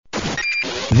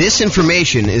This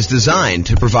information is designed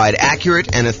to provide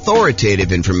accurate and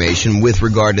authoritative information with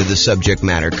regard to the subject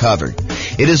matter covered.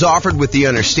 It is offered with the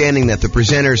understanding that the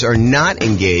presenters are not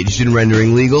engaged in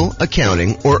rendering legal,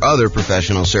 accounting, or other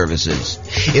professional services.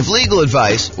 If legal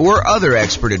advice or other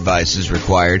expert advice is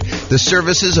required, the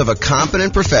services of a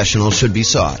competent professional should be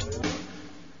sought.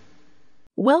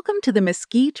 Welcome to the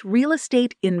Mesquite Real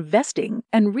Estate Investing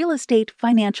and Real Estate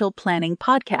Financial Planning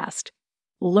Podcast.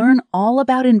 Learn all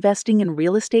about investing in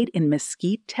real estate in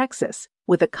Mesquite, Texas,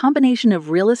 with a combination of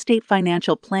real estate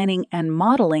financial planning and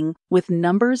modeling with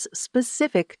numbers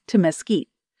specific to Mesquite,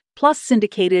 plus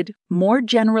syndicated, more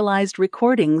generalized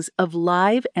recordings of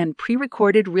live and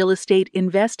pre-recorded real estate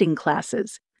investing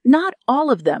classes, not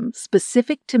all of them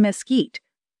specific to Mesquite.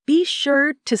 Be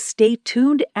sure to stay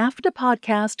tuned after the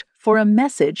podcast for a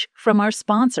message from our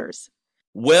sponsors.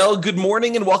 Well, good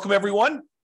morning and welcome, everyone.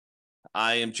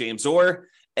 I am James Orr,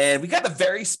 and we got a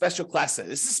very special class today.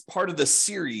 This is part of the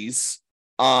series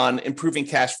on improving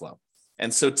cash flow.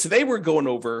 And so today we're going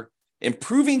over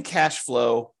improving cash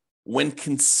flow when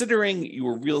considering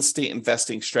your real estate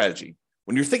investing strategy.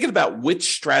 When you're thinking about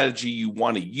which strategy you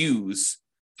want to use,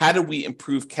 how do we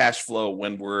improve cash flow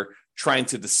when we're trying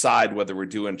to decide whether we're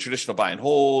doing traditional buy and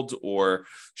hold or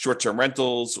short-term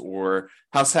rentals or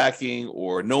house hacking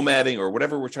or nomading or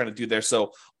whatever we're trying to do there.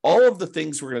 So all of the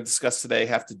things we're going to discuss today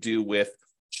have to do with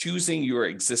choosing your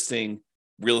existing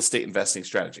real estate investing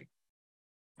strategy.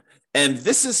 And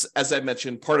this is, as I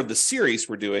mentioned, part of the series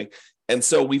we're doing. And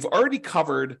so we've already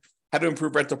covered how to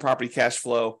improve rental property cash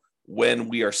flow when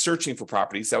we are searching for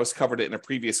properties. That was covered in a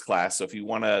previous class. So if you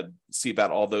want to see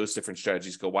about all those different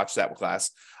strategies, go watch that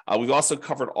class. We've also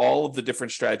covered all of the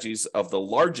different strategies of the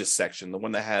largest section, the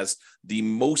one that has the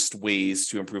most ways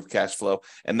to improve cash flow.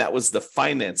 And that was the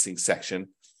financing section.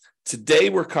 Today,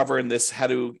 we're covering this, how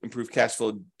to improve cash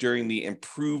flow during the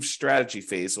improved strategy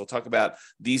phase. We'll talk about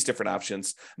these different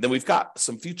options. And then we've got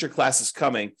some future classes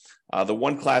coming. The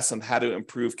one class on how to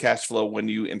improve cash flow when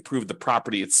you improve the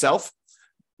property itself,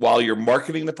 while you're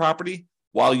marketing the property,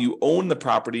 while you own the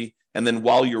property, and then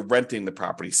while you're renting the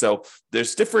property. So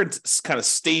there's different kind of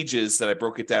stages that I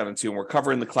broke it down into, and we're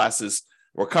covering the classes.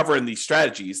 We're covering the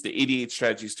strategies, the 88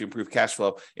 strategies to improve cash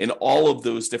flow in all of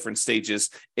those different stages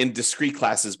in discrete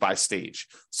classes by stage.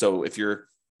 So if you're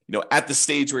at the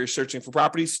stage where you're searching for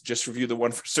properties, just review the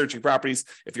one for searching properties.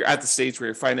 If you're at the stage where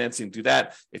you're financing, do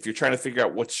that. If you're trying to figure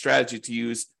out what strategy to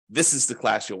use, this is the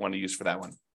class you'll want to use for that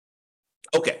one.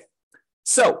 Okay.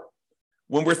 So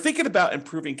when we're thinking about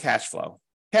improving cash flow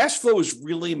is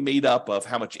really made up of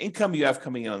how much income you have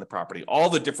coming in on the property, all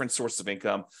the different sources of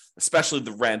income, especially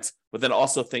the rent, but then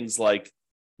also things like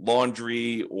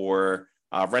laundry or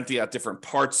renting out different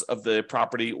parts of the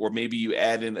property, or maybe you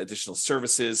add in additional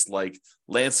services like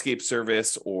landscape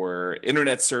service or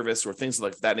internet service or things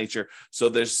like that nature. So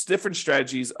there's different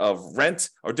strategies of rent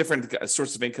or different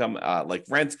sources of income like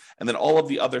rent, and then all of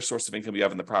the other sources of income you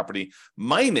have in the property,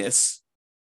 minus,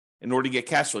 in order to get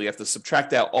cash flow, you have to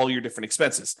subtract out all your different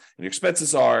expenses. And your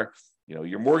expenses are,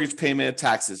 your mortgage payment,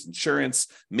 taxes, insurance,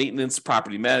 maintenance,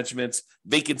 property management,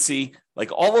 vacancy,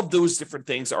 like all of those different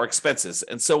things are expenses.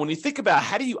 And so when you think about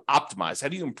how do you optimize, how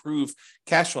do you improve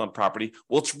cash flow on property?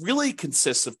 Well, it really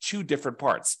consists of two different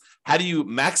parts. How do you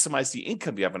maximize the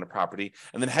income you have on a property?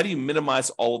 And then how do you minimize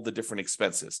all of the different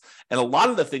expenses? And a lot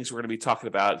of the things we're going to be talking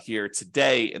about here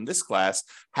today in this class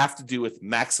have to do with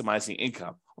maximizing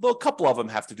income. Although a couple of them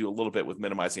have to do a little bit with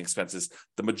minimizing expenses,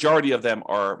 the majority of them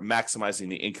are maximizing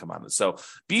the income on it. So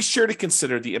be sure to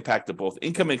consider the impact of both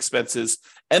income and expenses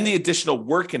and the additional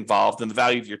work involved and the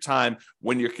value of your time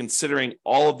when you're considering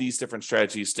all of these different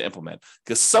strategies to implement.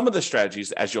 Because some of the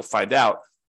strategies, as you'll find out,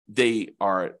 they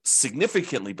are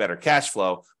significantly better cash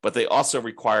flow, but they also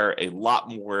require a lot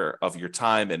more of your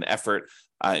time and effort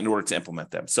in order to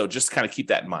implement them. So just kind of keep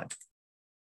that in mind.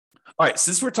 All right,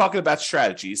 since we're talking about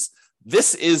strategies,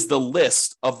 this is the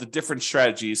list of the different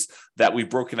strategies that we've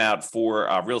broken out for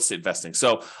real estate investing.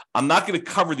 So I'm not going to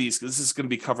cover these because this is going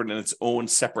to be covered in its own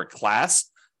separate class.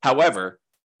 However,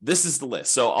 this is the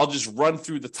list. So I'll just run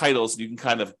through the titles and you can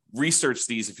kind of research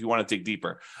these if you want to dig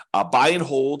deeper. Buy and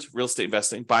hold, real estate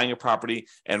investing, buying a property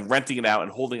and renting it out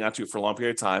and holding onto it for a long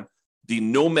period of time. The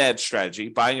nomad strategy,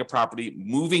 buying a property,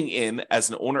 moving in as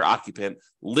an owner occupant,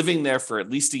 living there for at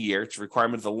least a year. It's a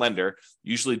requirement of the lender.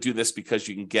 Usually do this because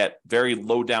you can get very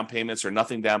low down payments or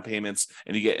nothing down payments,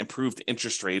 and you get improved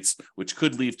interest rates, which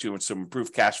could lead to some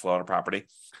improved cash flow on a property.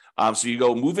 So you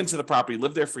go move into the property,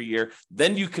 live there for a year,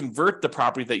 then you convert the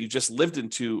property that you just lived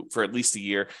into for at least a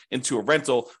year into a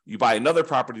rental. You buy another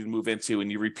property to move into,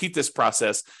 and you repeat this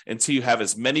process until you have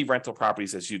as many rental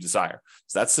properties as you desire.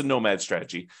 So that's the nomad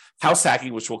strategy. House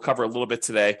hacking, which we'll cover a little bit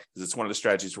today, because it's one of the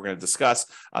strategies we're going to discuss,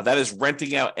 that is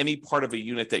renting out any part of a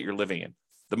unit that you're living in.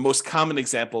 The most common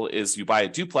example is you buy a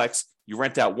duplex, you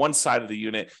rent out one side of the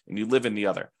unit, and you live in the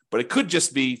other. But it could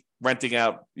just be renting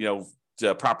out,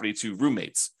 the property to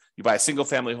roommates. You buy a single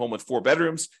family home with 4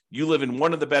 bedrooms, you live in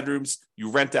one of the bedrooms,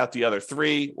 you rent out the other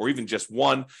 3 or even just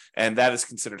one, and that is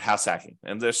considered house hacking.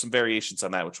 And there's some variations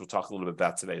on that, which we'll talk a little bit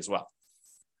about today as well.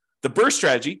 The BRRRR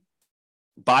strategy: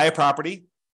 buy a property,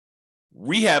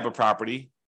 rehab a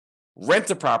property, rent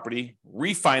a property,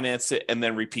 refinance it, and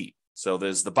then repeat. So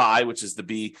there's the buy, which is the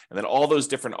B, and then all those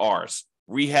different R's: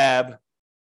 rehab,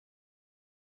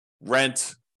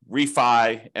 rent,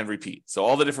 refi, and repeat. So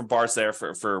all the different bars there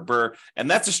for BRRRR. And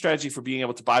that's a strategy for being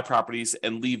able to buy properties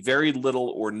and leave very little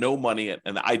or no money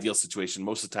in the ideal situation.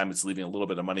 Most of the time, it's leaving a little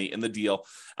bit of money in the deal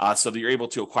so that you're able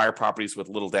to acquire properties with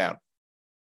little down.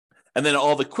 And then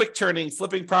all the quick turning,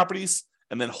 flipping properties,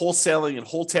 and then wholesaling and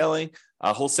wholetailing.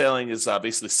 Wholesaling is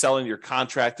basically selling your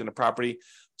contract in a property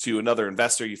to another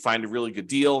investor. You find a really good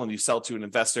deal and you sell to an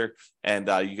investor, and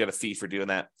you get a fee for doing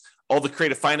that. All the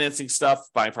creative financing stuff: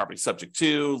 buying property subject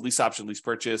to, lease option, lease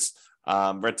purchase,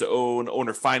 rent to own,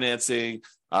 owner financing,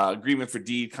 agreement for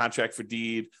deed, contract for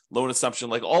deed, loan assumption,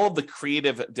 like all of the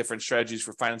creative different strategies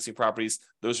for financing properties.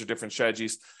 Those are different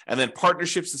strategies. And then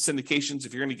partnerships and syndications: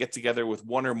 if you're going to get together with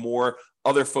one or more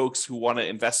other folks who want to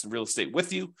invest in real estate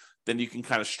with you, then you can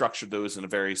kind of structure those in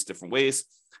various different ways.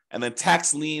 And then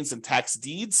tax liens and tax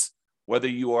deeds: whether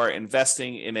you are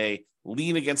investing in a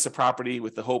lien against a property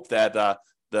with the hope that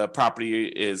the property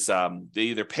is, they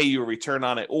either pay you a return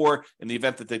on it, or in the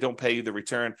event that they don't pay you the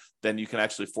return, then you can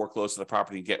actually foreclose on the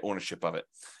property and get ownership of it.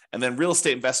 And then real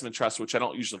estate investment trust, which I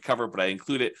don't usually cover, but I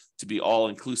include it to be all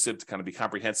inclusive, to kind of be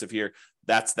comprehensive here.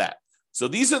 That's that. So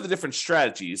these are the different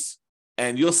strategies.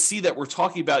 And you'll see that we're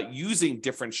talking about using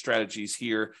different strategies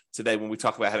here today when we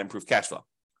talk about how to improve cash flow.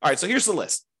 All right, so here's the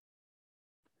list.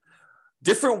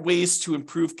 Different ways to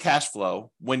improve cash flow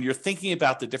when you're thinking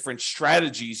about the different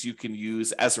strategies you can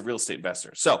use as a real estate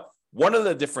investor. So one of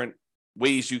the different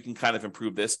ways you can kind of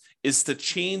improve this is to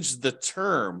change the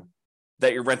term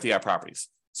that you're renting out properties.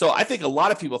 So I think a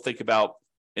lot of people think about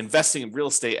investing in real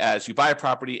estate as you buy a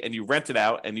property and you rent it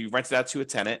out, and you rent it out to a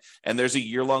tenant, and there's a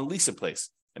year-long lease in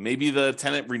place. And maybe the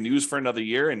tenant renews for another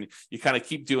year, and you kind of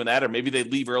keep doing that. Or maybe they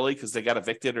leave early because they got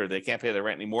evicted or they can't pay their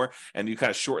rent anymore, and you kind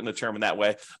of shorten the term in that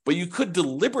way. But you could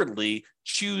deliberately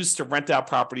choose to rent out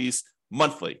properties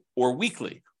monthly or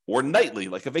weekly or nightly,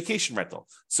 like a vacation rental.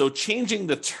 So changing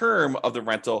the term of the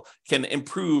rental can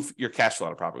improve your cash flow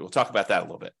on a property. We'll talk about that a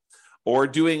little bit. Or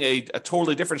doing a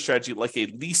totally different strategy, like a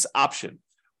lease option,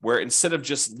 where instead of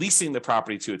just leasing the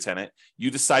property to a tenant,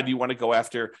 you decide you want to go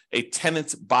after a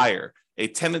tenant buyer, a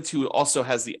tenant who also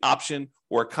has the option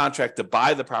or a contract to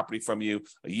buy the property from you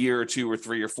a year or 2 or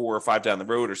 3 or 4 or 5 down the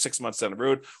road, or 6 months down the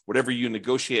road, whatever you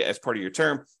negotiate as part of your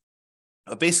term.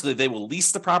 Basically, they will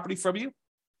lease the property from you,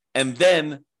 and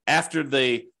then after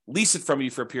they lease it from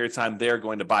you for a period of time, they're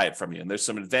going to buy it from you. And there's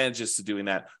some advantages to doing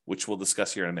that, which we'll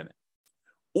discuss here in a minute.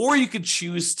 Or you could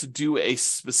choose to do a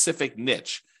specific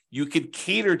niche. You could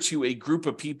cater to a group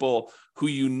of people who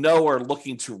you know are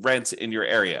looking to rent in your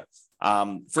area.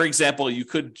 For example, you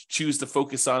could choose to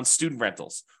focus on student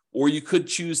rentals, or you could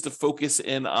choose to focus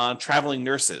in on traveling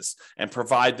nurses and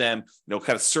provide them, kind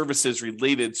of services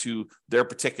related to their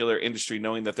particular industry,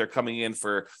 knowing that they're coming in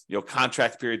for,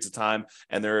 contract periods of time,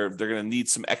 and they're going to need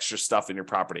some extra stuff in your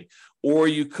property. Or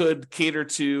you could cater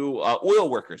to oil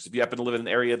workers if you happen to live in an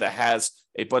area that has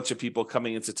a bunch of people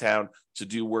coming into town to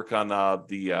do work on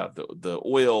the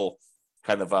oil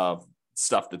kind of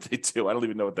stuff that they do. I don't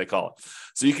even know what they call it.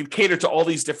 So you can cater to all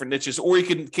these different niches, or you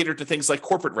can cater to things like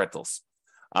corporate rentals.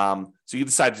 So you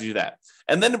decide to do that.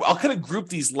 And then I'll kind of group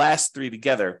these last 3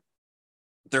 together.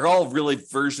 They're all really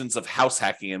versions of house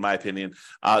hacking, in my opinion.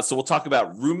 So we'll talk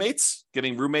about roommates,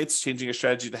 getting roommates, changing a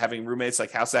strategy to having roommates,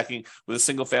 like house hacking with a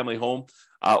single family home,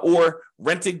 or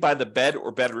renting by the bed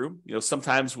or bedroom.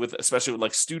 Sometimes especially with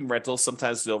like student rentals,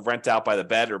 sometimes they'll rent out by the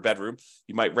bed or bedroom.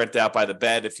 You might rent out by the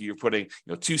bed if you're putting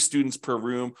 2 students per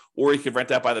room, or you could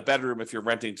rent out by the bedroom if you're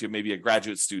renting to maybe a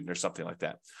graduate student or something like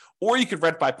that. Or you could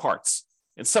rent by parts.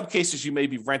 In some cases, you may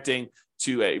be renting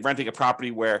a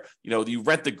property where you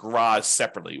rent the garage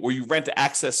separately, or you rent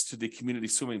access to the community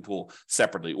swimming pool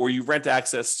separately, or you rent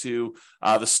access to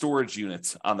the storage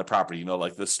units on the property,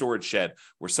 like the storage shed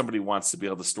where somebody wants to be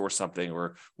able to store something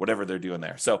or whatever they're doing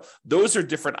there. So those are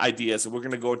different ideas, and we're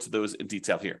going to go into those in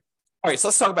detail here. All right, so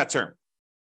let's talk about term.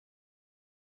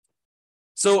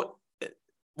 So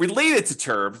related to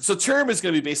term, so term is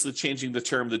going to be basically changing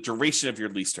the duration of your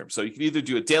lease term. So you can either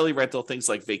do a daily rental, things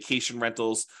like vacation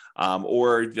rentals,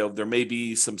 or there may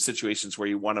be some situations where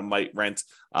you might rent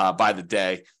by the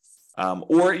day,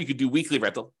 or you could do weekly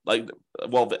rental. I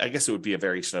guess it would be a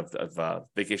variation of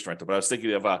vacation rental. But I was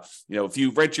thinking of if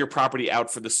you rent your property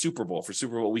out for the Super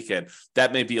Bowl weekend,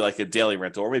 that may be like a daily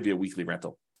rental or maybe a weekly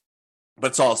rental.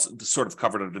 But it's all sort of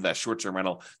covered under that short-term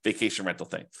rental, vacation rental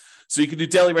thing. So you can do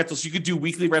daily rentals. You could do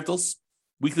weekly rentals.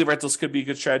 Weekly rentals could be a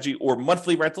good strategy, or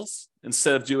monthly rentals.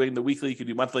 Instead of doing the weekly, you could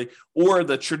do monthly. Or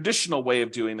the traditional way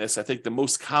of doing this, I think the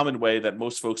most common way that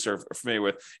most folks are familiar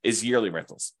with is yearly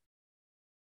rentals.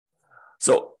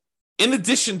 So in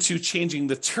addition to changing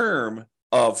the term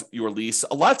of your lease,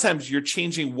 a lot of times you're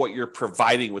changing what you're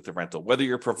providing with the rental, whether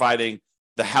you're providing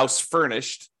the house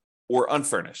furnished or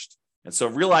unfurnished. And so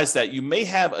realize that you may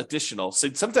have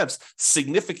sometimes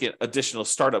significant additional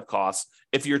startup costs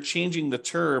if you're changing the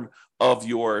term of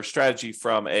your strategy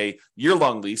from a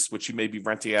year-long lease, which you may be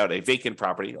renting out a vacant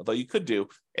property, although you could do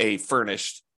a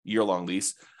furnished year-long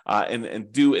lease,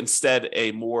 and do instead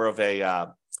a more of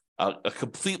a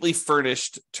completely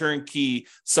furnished turnkey.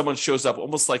 Someone shows up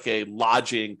almost like a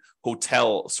lodging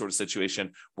hotel sort of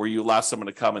situation where you allow someone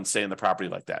to come and stay in the property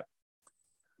like that.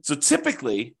 So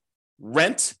typically,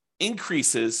 rent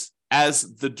increases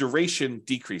as the duration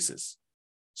decreases.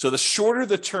 So the shorter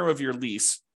the term of your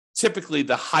lease, typically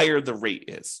the higher the rate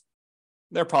is.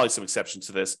 There are probably some exceptions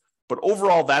to this, but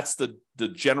overall, that's the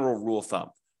general rule of thumb.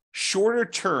 Shorter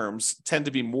terms tend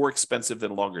to be more expensive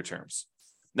than longer terms.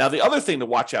 Now, the other thing to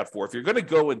watch out for, if you're going to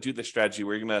go and do the strategy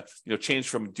where you're going to change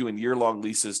from doing year-long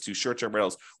leases to short-term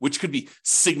rentals, which could be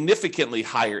significantly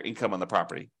higher income on the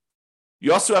property,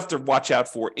 you also have to watch out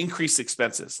for increased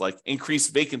expenses, like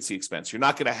increased vacancy expense. You're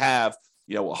not going to have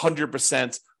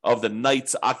 100% of the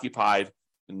nights occupied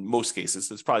in most cases.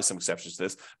 There's probably some exceptions to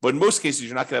this, but in most cases,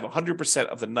 you're not going to have 100%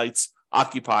 of the nights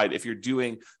occupied if you're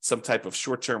doing some type of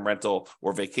short-term rental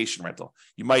or vacation rental.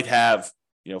 You might have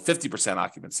 50%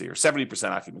 occupancy or 70%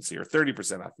 occupancy or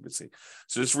 30% occupancy.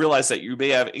 So just realize that you may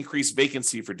have increased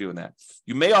vacancy for doing that.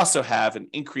 You may also have an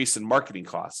increase in marketing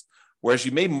costs. Whereas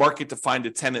you may market to find a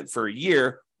tenant for a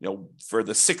year, for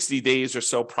the 60 days or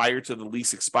so prior to the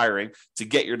lease expiring to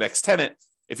get your next tenant.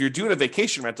 If you're doing a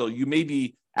vacation rental, you may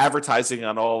be advertising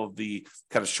on all of the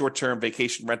kind of short-term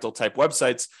vacation rental type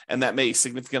websites, and that may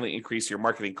significantly increase your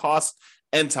marketing costs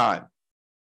and time.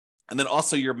 And then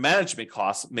also your management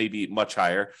costs may be much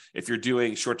higher. If you're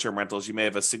doing short-term rentals, you may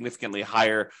have a significantly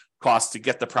higher cost to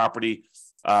get the property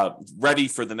ready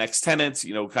for the next tenants,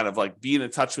 kind of like being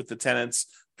in touch with the tenants,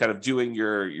 kind of doing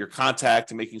your contact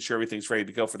and making sure everything's ready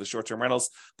to go for the short-term rentals.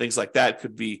 Things like that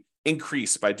could be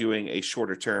increased by doing a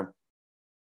shorter term.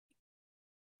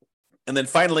 And then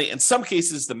finally, in some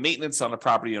cases, the maintenance on a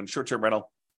property on short-term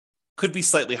rental could be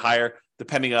slightly higher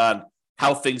depending on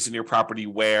how things in your property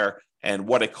wear and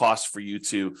what it costs for you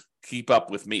to keep up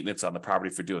with maintenance on the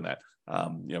property for doing that.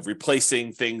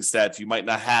 Replacing things that you might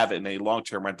not have in a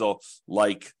long-term rental,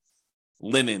 like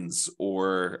linens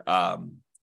or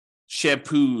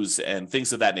shampoos and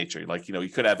things of that nature. Like, you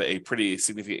could have a pretty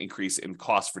significant increase in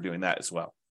cost for doing that as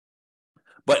well.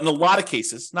 But in a lot of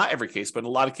cases, not every case, but in a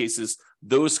lot of cases,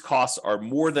 those costs are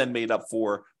more than made up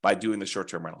for by doing the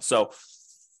short-term rental. So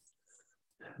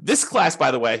this class,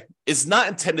 by the way, is not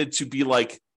intended to be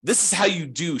like, this is how you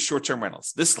do short-term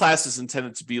rentals. This class is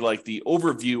intended to be like the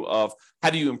overview of how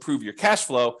do you improve your cash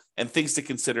flow and things to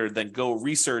consider, then go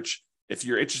research. If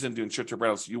you're interested in doing short-term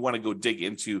rentals, you want to go dig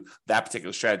into that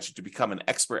particular strategy to become an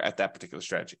expert at that particular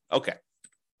strategy. Okay. All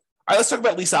right, let's talk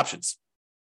about lease options.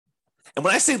 And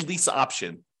when I say lease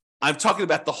option, I'm talking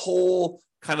about the whole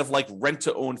kind of like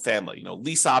rent-to-own family.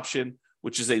 Lease option,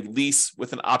 which is a lease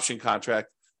with an option contract.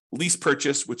 Lease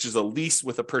purchase, which is a lease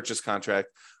with a purchase contract.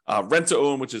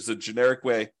 Rent-to-own, which is a generic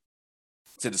way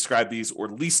to describe these, or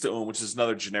lease-to-own, which is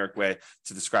another generic way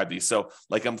to describe these. So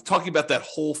like I'm talking about that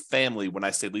whole family when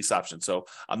I say lease option. So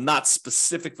I'm not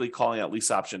specifically calling out lease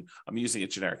option. I'm using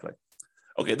it generically.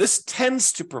 Okay, this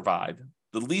tends to provide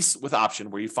the lease with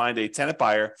option where you find a tenant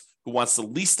buyer who wants to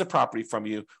lease the property from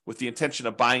you with the intention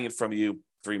of buying it from you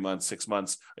 3 months, 6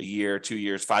 months, a year, 2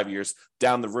 years, 5 years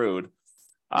down the road.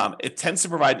 It tends to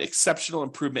provide exceptional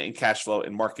improvement in cash flow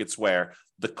in markets where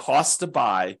the cost to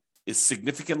buy is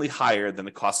significantly higher than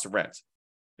the cost to rent.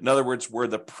 In other words, where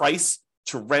the price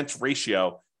to rent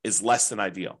ratio is less than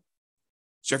ideal.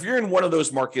 So if you're in one of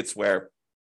those markets where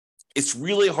it's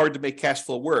really hard to make cash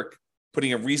flow work,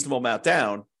 putting a reasonable amount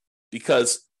down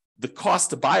because the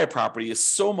cost to buy a property is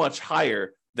so much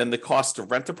higher than the cost to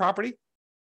rent a property,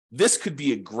 this could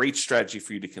be a great strategy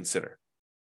for you to consider.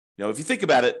 If you think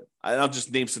about it, I'll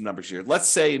just name some numbers here. Let's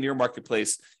say in your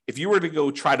marketplace, if you were to go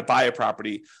try to buy a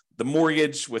property, the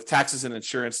mortgage with taxes and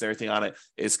insurance and everything on it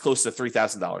is close to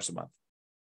 $3,000 a month.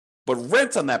 But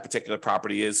rent on that particular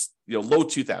property is, low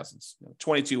 2000s,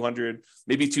 2,200,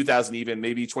 maybe 2,000 even,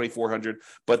 maybe 2,400.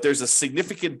 But there's a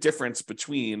significant difference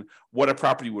between what a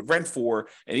property would rent for,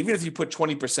 and even if you put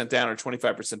 20% down or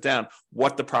 25% down,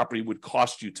 what the property would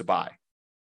cost you to buy.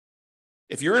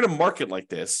 If you're in a market like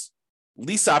this,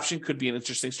 lease option could be an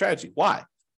interesting strategy. Why?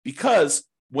 Because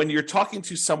when you're talking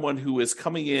to someone who is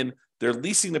coming in, they're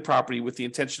leasing the property with the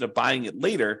intention of buying it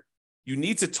later, you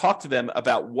need to talk to them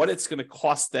about what it's going to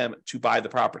cost them to buy the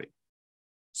property.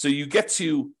 So you get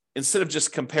to, instead of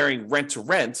just comparing rent to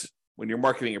rent when you're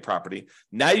marketing your property,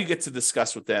 now you get to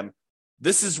discuss with them,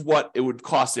 this is what it would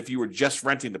cost if you were just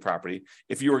renting the property.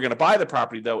 If you were going to buy the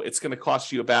property, though, it's going to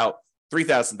cost you about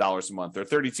 $3,000 a month or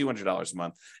 $3,200 a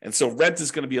month. And so rent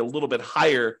is going to be a little bit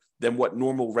higher than what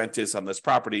normal rent is on this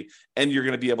property, and you're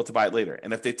going to be able to buy it later.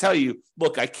 And if they tell you,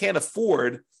 look, I can't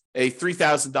afford a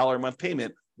 $3,000 a month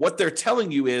payment, what they're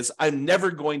telling you is, I'm never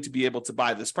going to be able to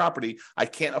buy this property. I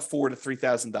can't afford a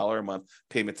 $3,000 a month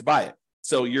payment to buy it.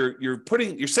 So you're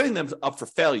setting them up for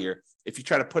failure if you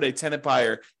try to put a tenant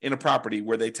buyer in a property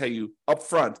where they tell you up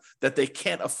front that they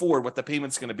can't afford what the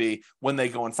payment's going to be when they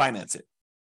go and finance it.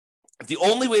 If the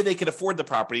only way they can afford the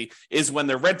property is when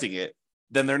they're renting it,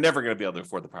 then they're never going to be able to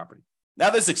afford the property. Now,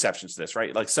 there's exceptions to this,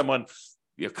 right? Like someone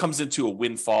comes into a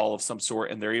windfall of some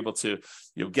sort and they're able to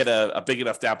get a big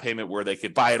enough down payment where they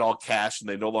could buy it all cash and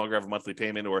they no longer have a monthly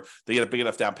payment, or they get a big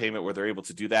enough down payment where they're able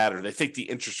to do that, or they think the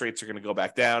interest rates are going to go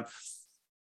back down.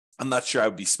 I'm not sure I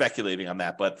would be speculating on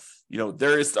that, but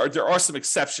there are some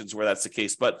exceptions where that's the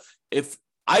case. But if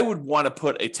I would want to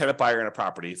put a tenant buyer in a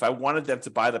property, if I wanted them to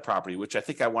buy the property, which I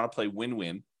think I want to play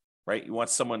win-win, right? You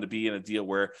want someone to be in a deal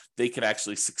where they can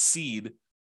actually succeed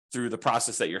through the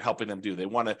process that you're helping them do. You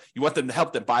want them to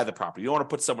help them buy the property. You don't want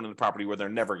to put someone in the property where they're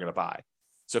never going to buy.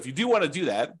 So if you do want to do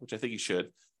that, which I think you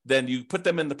should, then you put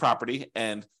them in the property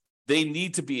and they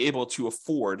need to be able to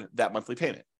afford that monthly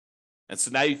payment. And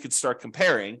so now you can start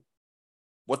comparing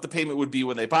what the payment would be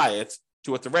when they buy it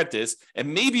to what the rent is,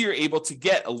 and maybe you're able to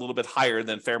get a little bit higher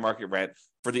than fair market rent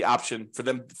for the option for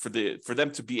them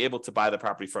to be able to buy the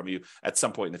property from you at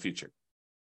some point in the future.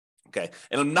 Okay.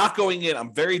 And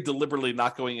I'm very deliberately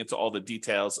not going into all the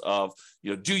details of,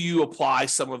 do you apply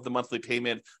some of the monthly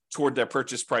payment toward their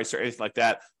purchase price or anything like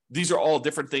that? These are all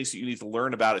different things that you need to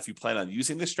learn about if you plan on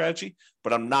using this strategy,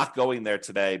 but I'm not going there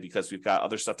today because we've got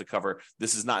other stuff to cover.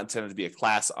 This is not intended to be a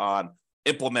class on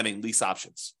implementing lease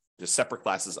options. There's separate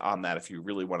classes on that if you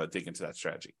really want to dig into that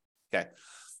strategy. Okay.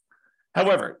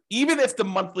 However, even if the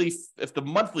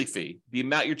monthly fee, the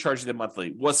amount you're charging them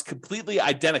monthly, was completely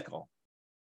identical,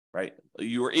 right?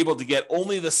 You were able to get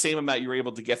only the same amount you were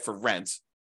able to get for rent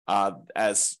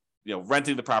as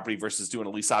renting the property versus doing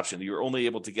a lease option. You were only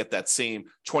able to get that same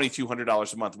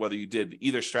 $2,200 a month, whether you did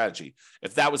either strategy.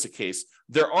 If that was the case,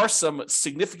 there are some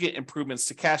significant improvements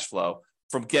to cash flow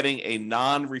from getting a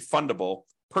non-refundable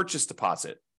purchase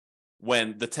deposit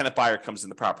when the tenant buyer comes in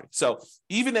the property. So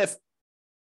even if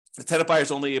the tenant buyer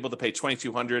is only able to pay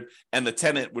 $2,200 and the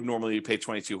tenant would normally pay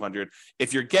 $2,200,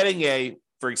 if you're getting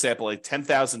for example, a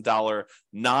 $10,000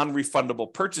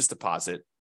 non-refundable purchase deposit,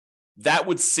 that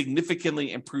would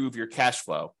significantly improve your cash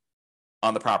flow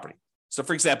on the property. So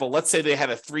for example, let's say they had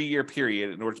a 3-year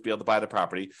period in order to be able to buy the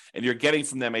property, and you're getting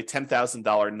from them a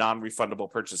 $10,000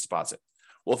 non-refundable purchase deposit.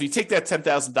 Well, if you take that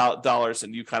 $10,000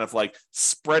 and you kind of like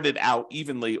spread it out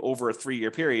evenly over a 3-year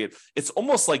period, it's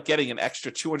almost like getting an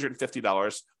extra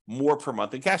 $250 more per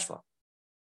month in cash flow.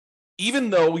 Even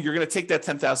though you're going to take that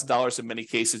 $10,000 in many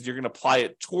cases, you're going to apply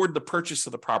it toward the purchase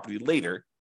of the property later.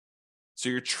 So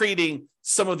you're trading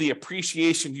some of the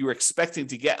appreciation you were expecting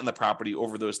to get in the property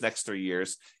over those next 3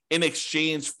 years in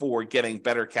exchange for getting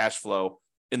better cash flow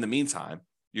in the meantime.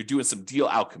 You're doing some deal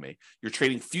alchemy. You're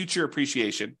trading future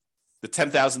appreciation, the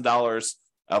 $10,000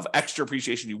 of extra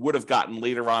appreciation you would have gotten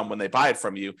later on when they buy it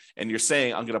from you. And you're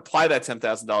saying, I'm going to apply that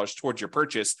 $10,000 towards your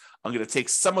purchase. I'm going to take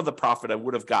some of the profit I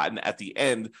would have gotten at the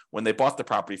end when they bought the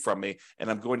property from me,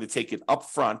 and I'm going to take it up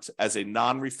front as a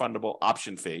non-refundable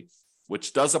option fee,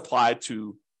 which does apply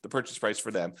to the purchase price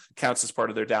for them, counts as part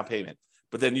of their down payment.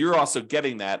 But then you're also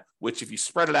getting that, which if you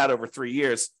spread it out over 3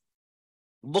 years,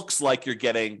 looks like you're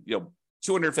getting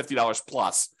 $250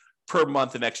 plus per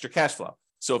month in extra cash flow.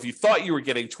 So if you thought you were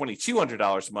getting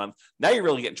 $2,200 a month, now you're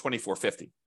really getting $2,450,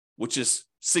 which is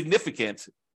significant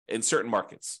in certain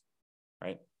markets,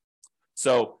 right?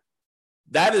 So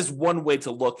that is one way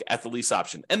to look at the lease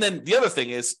option. And then the other thing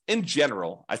is, in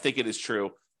general, I think it is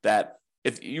true that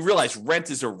if you realize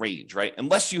rent is a range, right?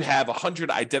 Unless you have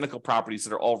 100 identical properties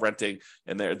that are all renting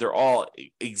and they're all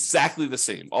exactly the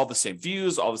same, all the same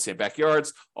views, all the same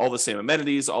backyards, all the same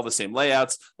amenities, all the same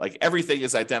layouts, like everything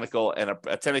is identical, and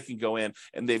a tenant can go in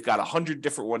and they've got 100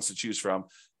 different ones to choose from,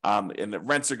 and the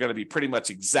rents are going to be pretty much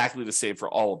exactly the same for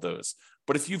all of those.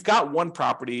 But if you've got one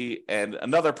property and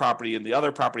another property, and the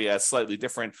other property has slightly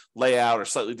different layout or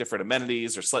slightly different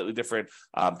amenities or slightly different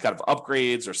kind of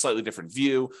upgrades or slightly different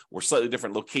view or slightly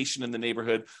different location in the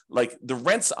neighborhood, like the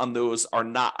rents on those are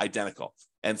not identical.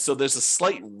 And so there's a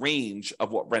slight range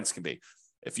of what rents can be.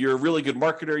 If you're a really good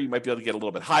marketer, you might be able to get a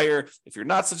little bit higher. If you're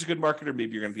not such a good marketer,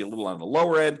 maybe you're going to be a little on the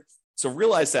lower end. So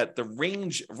realize that the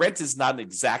range, rent is not an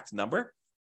exact number,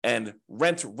 and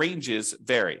rent ranges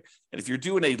vary. And if you're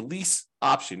doing a lease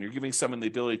option, you're giving someone the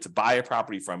ability to buy a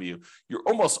property from you, you're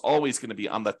almost always going to be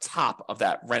on the top of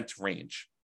that rent range.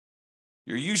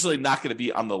 You're usually not going to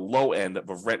be on the low end of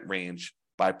a rent range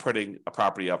by putting a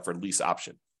property up for lease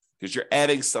option, because you're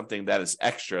adding something that is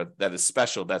extra, that is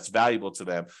special, that's valuable to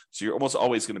them. So you're almost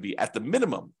always going to be at the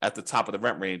minimum at the top of the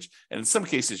rent range. And in some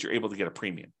cases, you're able to get a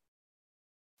premium.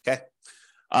 Okay.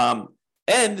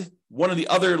 And one of the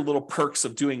other little perks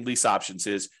of doing lease options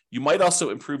is you might also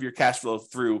improve your cash flow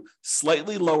through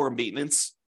slightly lower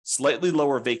maintenance, slightly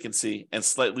lower vacancy, and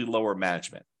slightly lower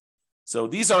management. So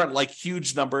these aren't like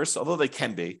huge numbers, although they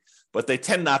can be, but they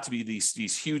tend not to be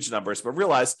these huge numbers. But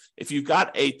realize if you've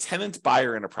got a tenant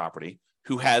buyer in a property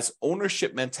who has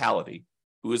ownership mentality,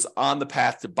 who is on the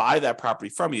path to buy that property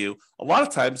from you, a lot of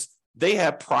times they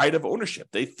have pride of ownership.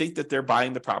 They think that they're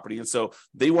buying the property, and so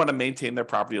they want to maintain their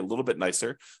property a little bit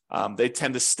nicer. They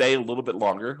tend to stay a little bit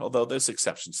longer, although there's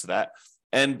exceptions to that.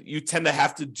 And you tend to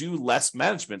have to do less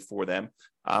management for them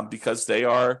because they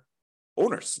are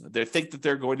owners. They think that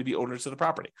they're going to be owners of the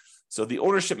property. So the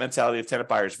ownership mentality of tenant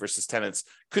buyers versus tenants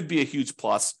could be a huge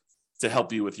plus to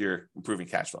help you with your improving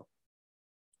cash flow.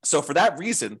 So for that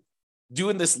reason,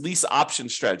 doing this lease option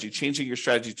strategy, changing your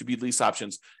strategy to be lease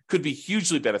options, could be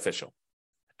hugely beneficial.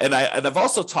 And I've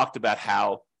also talked about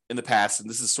how in the past, and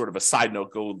this is sort of a side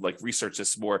note, go like research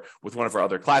this more with one of our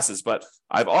other classes, but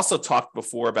I've also talked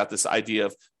before about this idea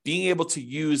of being able to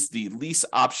use the lease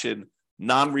option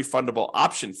non-refundable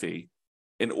option fee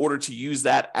in order to use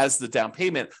that as the down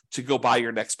payment to go buy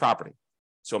your next property.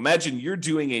 So imagine you're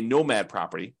doing a nomad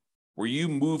property where you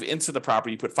move into the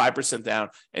property, you put 5% down,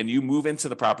 and you move into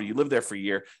the property, you live there for a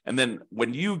year. And then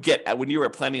when you are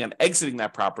planning on exiting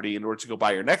that property in order to go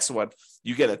buy your next one,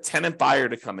 you get a tenant buyer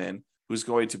to come in who's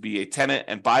going to be a tenant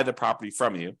and buy the property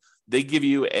from you. They give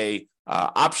you a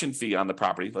option fee on the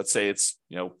property. Let's say it's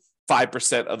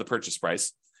 5% of the purchase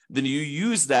price. Then you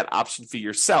use that option fee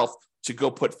yourself to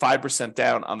go put 5%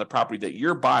 down on the property that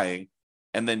you're buying,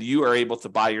 and then you are able to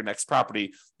buy your next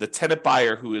property. The tenant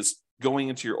buyer who is going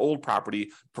into your old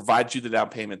property provides you the down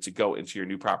payment to go into your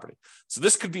new property. So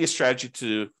this could be a strategy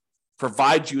to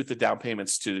provide you with the down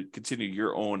payments to continue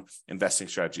your own investing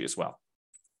strategy as well.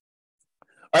 All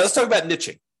right, let's talk about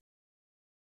niching.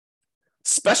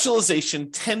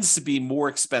 Specialization tends to be more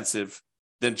expensive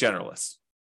than generalists.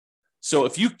 So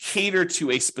if you cater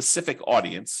to a specific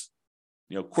audience,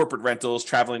 corporate rentals,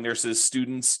 traveling nurses,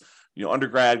 students,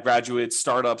 undergrad, graduates,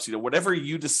 startups, whatever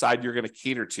you decide you're going to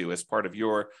cater to as part of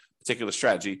your particular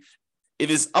strategy,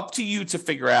 it is up to you to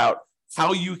figure out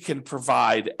how you can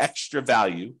provide extra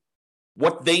value,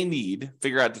 what they need,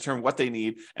 determine what they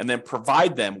need, and then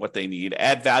provide them what they need,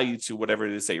 add value to whatever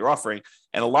it is that you're offering.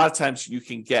 And a lot of times you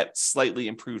can get slightly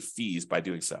improved fees by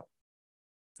doing so.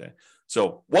 Okay.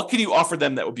 So what can you offer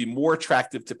them that would be more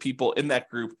attractive to people in that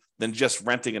group than just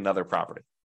renting another property?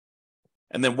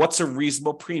 And then what's a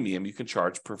reasonable premium you can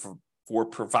charge for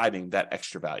providing that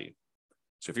extra value?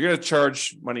 So if you're going to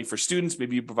charge money for students,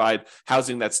 maybe you provide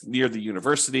housing that's near the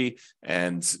university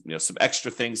and some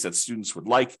extra things that students would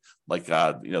like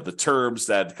the terms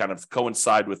that kind of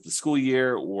coincide with the school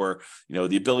year, or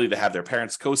the ability to have their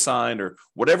parents co-sign, or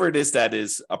whatever it is that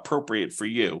is appropriate for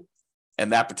you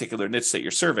and that particular niche that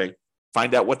you're serving.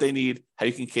 Find out what they need, how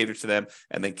you can cater to them,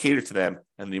 and then cater to them,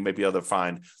 and then you may be able to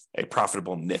find a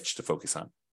profitable niche to focus on.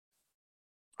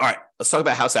 All right, let's talk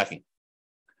about house hacking.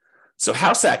 So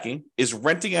house hacking is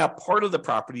renting out part of the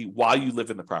property while you live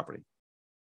in the property.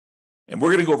 And we're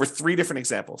going to go over 3 different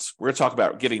examples. We're going to talk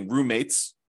about getting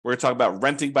roommates. We're going to talk about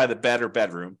renting by the bed or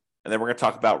bedroom. And then we're going to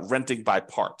talk about renting by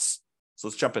parts. So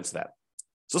let's jump into that.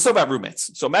 So let's talk about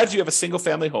roommates. So imagine you have a single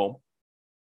family home.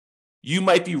 You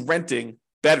might be renting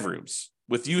bedrooms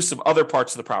with use of other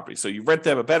parts of the property. So you rent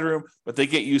them a bedroom, but they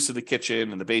get use of the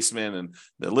kitchen and the basement and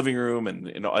the living room and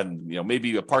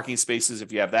maybe a parking spaces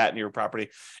if you have that in your property.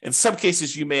 In some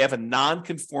cases, you may have a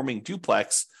non-conforming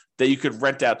duplex that you could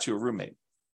rent out to a roommate.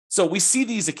 So we see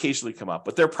these occasionally come up,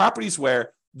 but they're properties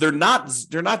where they're not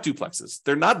duplexes.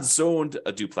 They're not zoned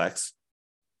a duplex.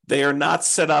 They are not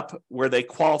set up where they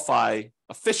qualify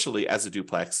officially as a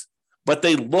duplex, but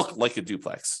they look like a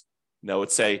duplex.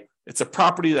 It's a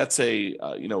property that's a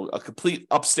complete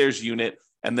upstairs unit,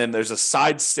 and then there's a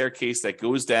side staircase that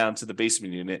goes down to the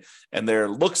basement unit, and there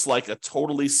looks like a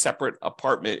totally separate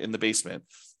apartment in the basement.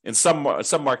 In some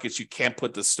markets, you can't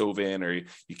put the stove in, or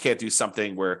you can't do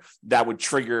something where that would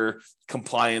trigger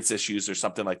compliance issues or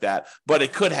something like that. But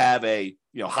it could have a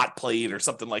hot plate or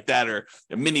something like that, or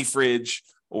a mini fridge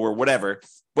or whatever.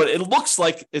 But it looks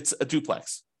like it's a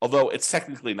duplex, although it's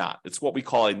technically not. It's what we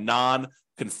call a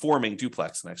non-conforming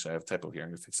duplex. And actually, I have a typo here. I'm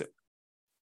going to fix it.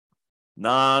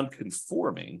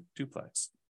 Non-conforming duplex.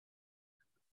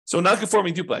 So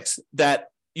non-conforming duplex that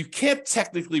you can't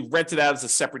technically rent it out as a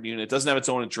separate unit. It doesn't have its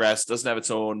own address, doesn't have its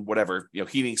own whatever,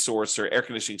 heating source or air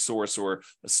conditioning source or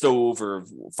a stove or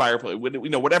fireplace,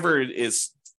 whatever it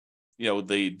is,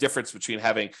 the difference between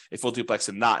having a full duplex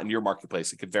and not in your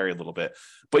marketplace, it could vary a little bit.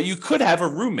 But you could have a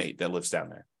roommate that lives down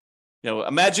there.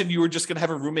 Imagine you were just going to have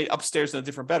a roommate upstairs in a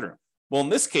different bedroom. Well, in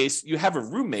this case, you have a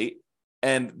roommate,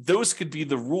 and those could be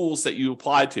the rules that you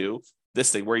apply to this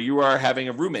thing where you are having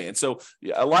a roommate. And so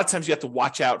a lot of times you have to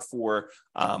watch out for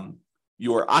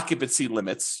your occupancy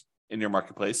limits in your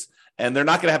marketplace, and they're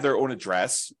not going to have their own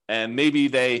address. And maybe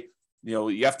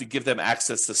you have to give them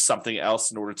access to something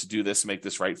else in order to do this and make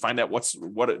this right. Find out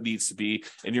what it needs to be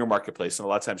in your marketplace. And a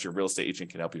lot of times your real estate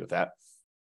agent can help you with that.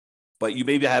 But you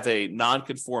maybe have a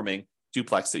non-conforming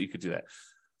duplex that you could do that.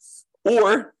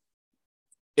 Or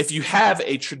if you have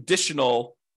a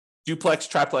traditional duplex,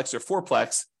 triplex, or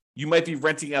fourplex, you might be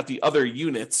renting out the other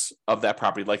units of that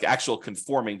property, like actual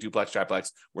conforming duplex,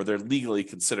 triplex, where they're legally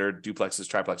considered duplexes,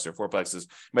 triplexes, or fourplexes.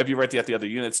 You might be renting out the other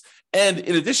units. And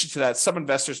in addition to that, some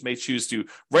investors may choose to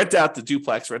rent out the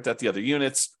duplex, rent out the other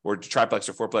units, or triplex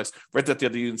or fourplex, rent out the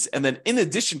other units. And then in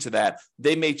addition to that,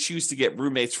 they may choose to get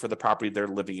roommates for the property they're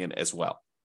living in as well.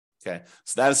 Okay,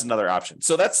 so that is another option.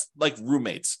 So that's like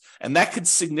roommates. And that could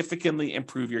significantly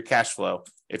improve your cash flow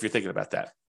if you're thinking about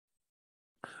that.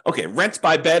 Okay, rent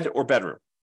by bed or bedroom.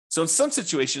 So in some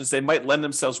situations, they might lend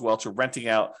themselves well to renting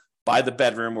out by the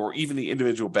bedroom or even the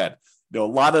individual bed. A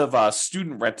lot of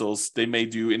student rentals, they may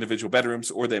do individual bedrooms,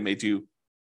 or they may do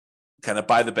kind of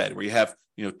by the bed, where you have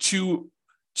two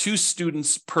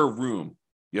students per room.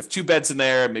 You have two beds in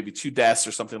there, maybe two desks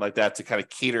or something like that to kind of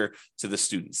cater to the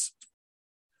students.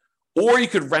 Or you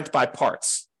could rent by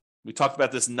parts. We talked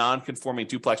about this non-conforming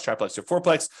duplex, triplex, or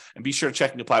fourplex, and be sure to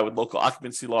check and comply with local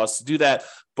occupancy laws to do that.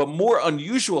 But more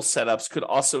unusual setups could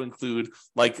also include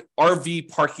like RV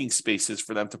parking spaces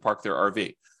for them to park their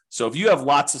RV. So if you have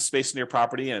lots of space in your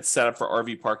property and it's set up for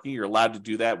RV parking, you're allowed to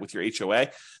do that with your HOA,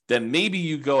 then maybe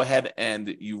you go ahead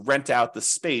and you rent out the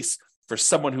space for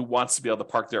someone who wants to be able to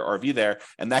park their RV there,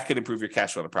 and that could improve your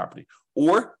cash flow on the property.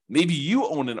 Or maybe you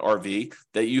own an RV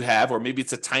that you have, or maybe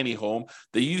it's a tiny home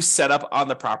that you set up on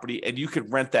the property, and you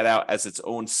could rent that out as its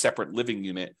own separate living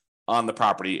unit on the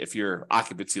property if your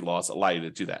occupancy laws allow you to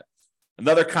do that.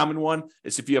 Another common one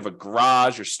is if you have a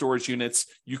garage or storage units,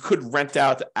 you could rent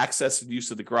out the access and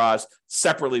use of the garage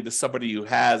separately to somebody who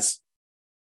has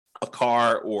a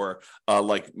car or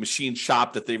like machine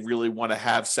shop that they really want to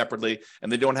have separately,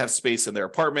 and they don't have space in their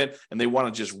apartment, and they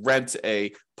want to just rent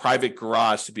a private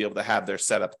garage to be able to have their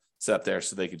setup there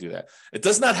so they can do that. It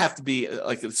does not have to be,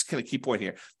 like, it's kind of key point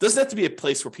here, it doesn't have to be a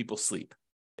place where people sleep.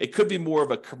 It could be more of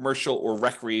a commercial or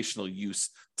recreational use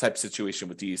type situation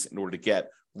with these in order to get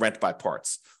rent by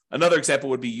parts. Another example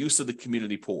would be use of the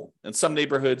community pool. In some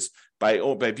neighborhoods, by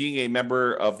being a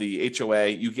member of the HOA,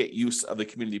 you get use of the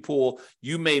community pool.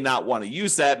 You may not want to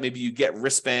use that. Maybe you get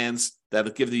wristbands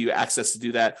that'll give you access to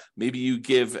do that. Maybe you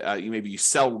maybe you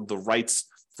sell the rights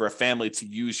for a family to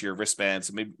use your wristbands.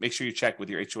 So maybe make sure you check with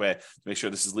your HOA to make sure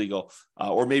this is legal.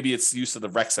 Or maybe it's use of the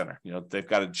rec center. They've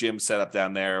got a gym set up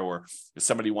down there, or if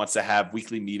somebody wants to have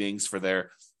weekly meetings for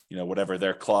their whatever,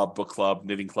 their club, book club,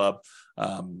 knitting club,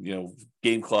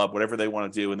 game club, whatever they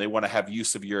want to do, and they want to have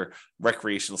use of your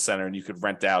recreational center, and you could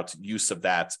rent out use of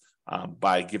that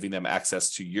by giving them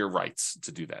access to your rights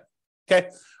to do that. Okay.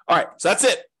 All right. So that's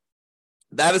it.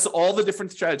 That is all the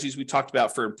different strategies we talked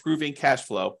about for improving cash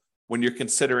flow when you're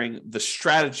considering the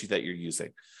strategy that you're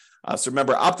using. So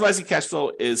remember, optimizing cash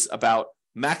flow is about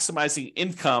maximizing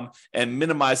income and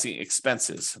minimizing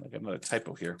expenses. I got another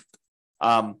typo here.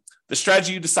 The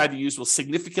strategy you decide to use will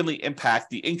significantly impact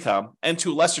the income and,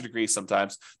 to a lesser degree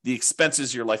sometimes, the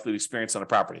expenses you're likely to experience on a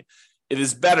property. It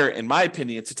is better, in my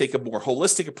opinion, to take a more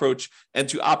holistic approach and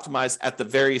to optimize at the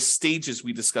various stages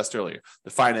we discussed earlier: the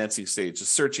financing stage, the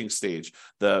searching stage,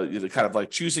 the kind of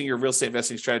like choosing your real estate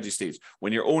investing strategy stage,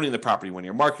 when you're owning the property, when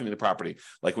you're marketing the property,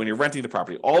 like when you're renting the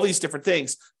property, all these different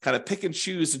things. Kind of pick and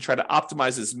choose and try to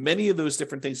optimize as many of those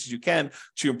different things as you can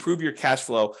to improve your cash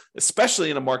flow,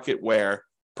 especially in a market where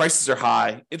prices are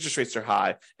high, interest rates are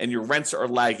high, and your rents are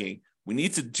lagging. We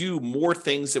need to do more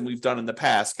things than we've done in the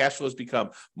past. Cash flow has become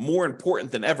more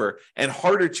important than ever and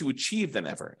harder to achieve than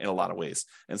ever in a lot of ways.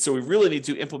 And so we really need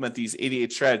to implement these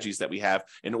 88 strategies that we have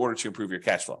in order to improve your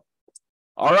cash flow.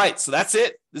 All right, so that's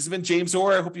it. This has been James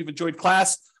Orr. I hope you've enjoyed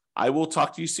class. I will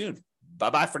talk to you soon.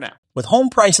 Bye-bye for now. With home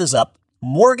prices up,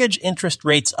 mortgage interest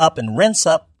rates up, and rents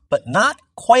up, but not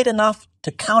quite enough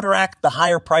to counteract the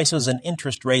higher prices and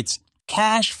interest rates,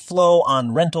 cash flow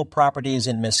on rental properties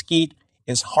in Mesquite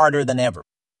is harder than ever.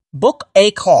 Book a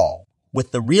call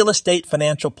with the Real Estate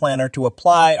Financial Planner to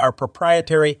apply our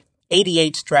proprietary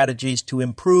 88 strategies to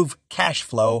improve cash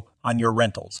flow on your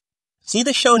rentals. See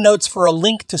the show notes for a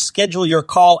link to schedule your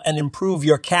call and improve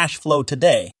your cash flow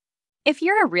today. If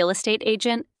you're a real estate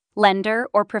agent, lender,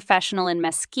 or professional in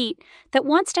Mesquite that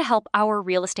wants to help our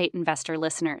real estate investor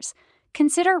listeners,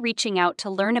 consider reaching out to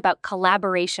learn about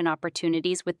collaboration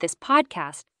opportunities with this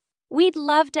podcast. We'd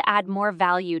love to add more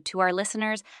value to our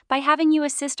listeners by having you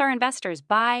assist our investors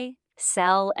buy,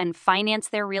 sell, and finance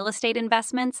their real estate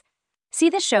investments. See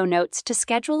the show notes to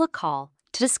schedule a call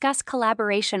to discuss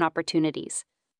collaboration opportunities.